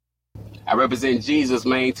I represent Jesus,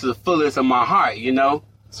 man, to the fullest of my heart, you know?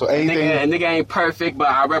 So anything... A nigga ain't perfect, but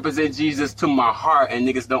I represent Jesus to my heart, and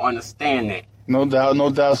niggas don't understand that. No doubt, no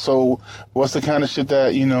doubt. So what's the kind of shit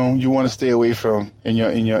that, you know, you want to stay away from in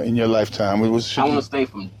your lifetime? I want to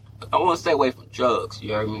stay away from drugs,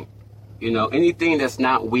 you heard me? You know, anything that's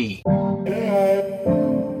not weed.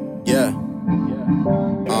 Yeah.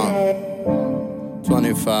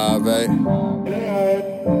 25, eh?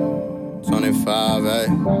 25, eh?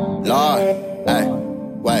 Lord, hey,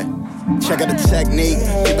 wait. Check out the technique,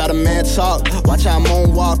 keep out a man talk. Watch how I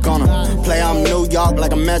moonwalk on him. Play I'm New York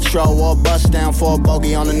like a metro, or a bus down for a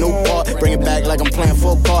bogey on the Newport. Bring it back like I'm playing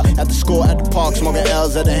football. At the school, at the park, smoking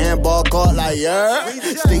L's at the handball court. Like, yeah.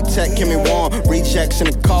 Steep tech, keep me warm. Rechecks in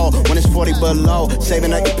the cold when it's 40 below.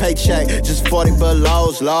 Saving up your paycheck, just 40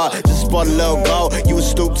 belows, Lord. Just sport a little gold. You would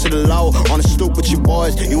stoop to the low. On the stoop with your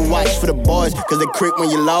boys. You would watch for the boys, cause they creep when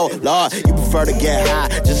you're low, Lord. You prefer to get high,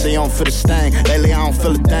 just so you don't feel the sting. Lately, I don't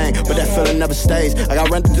feel a thing, but that feeling never stays. I got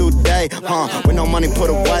rent to do today, with no money put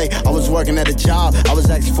away. I was working at a job, I was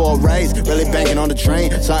asking for a raise. Really banking on the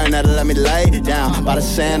train, something that'll let me lay down. By the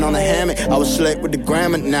sand on the hammock, I was slick with the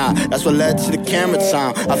grammar now. That's what led to the camera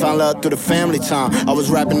time. I found love through the family time. I was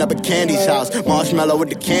wrapping up at Candy's house, marshmallow with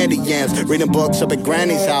the candy yams. Reading books up at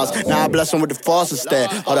Granny's house. Now I bless them with the false instead.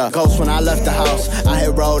 Hold up, ghost when I left the house. I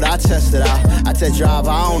hit road, I tested out. I test drive,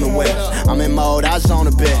 I own the whip. I'm in mode, I zone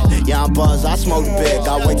a bit. Yeah, I'm buzzed, I smoked a bit.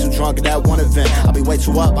 Got way too drunk at that one event. I'll be way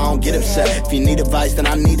too up, I don't get upset. If you need advice, then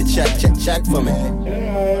I need a check for me.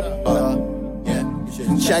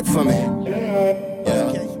 Check for me.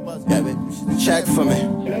 Check for me.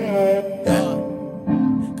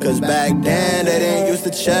 Cause back then they didn't used to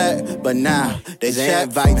check, but now they check.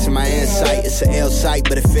 Invite to my insight, it's an ill sight,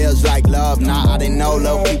 but it feels like love. Nah, I didn't know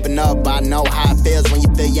love keeping up. I know how it feels when you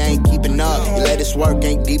feel you ain't keeping up. Your latest work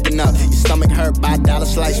ain't deep enough. Your stomach hurt by a dollar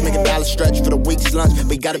slice, make a dollar stretch for the week's lunch.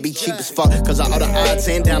 But you gotta be cheap as fuck, cause all the odds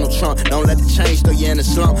ain't Donald Trump. Don't let the change throw you in the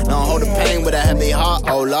slump. Don't hold the pain with a heavy heart.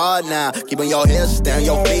 Oh Lord, now keeping your heels down,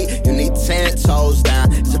 your feet, you need 10 toes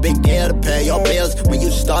down. It's a big deal to pay your bills when you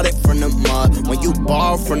started from the mud. When you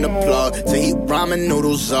borrow from the plug to heat ramen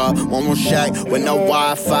noodles up. One more shack with no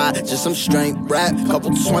Wi-Fi, just some straight rap.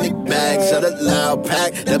 Couple 20 bags of the loud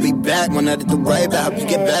pack. They'll be back when I did the rave. I help you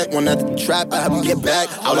get back when I did the trap. I help you get back.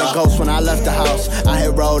 I went ghost when I left the house. I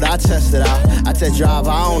hit road, I tested out. I test drive,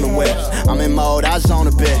 I own the whips. I'm in mode, I zone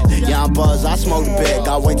a bit. Yeah, I'm buzzed, I smoked a bit.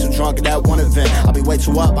 Got way too drunk at that one event. I'll be way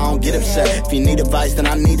too up, I don't get upset. If you need advice, then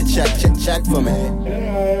I need a check for me.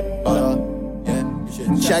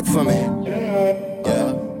 Check for me.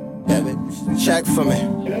 Check for me.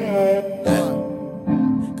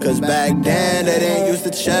 Cause back then they didn't used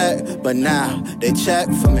to check, but now they check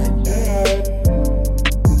for me.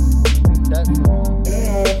 Check for me.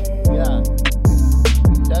 Yeah.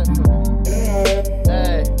 Check for me.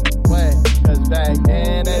 Hey, wait. Cause back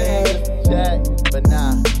then they didn't used to check, but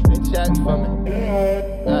now they check for me.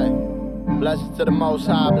 Hey. Blessings to the Most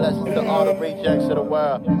High, blessings to all the rejects of the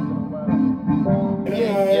world.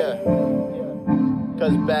 Yeah.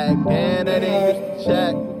 Cause back then they didn't used to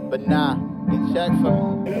check, but now they check for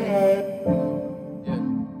me. Yeah,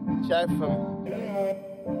 check for me.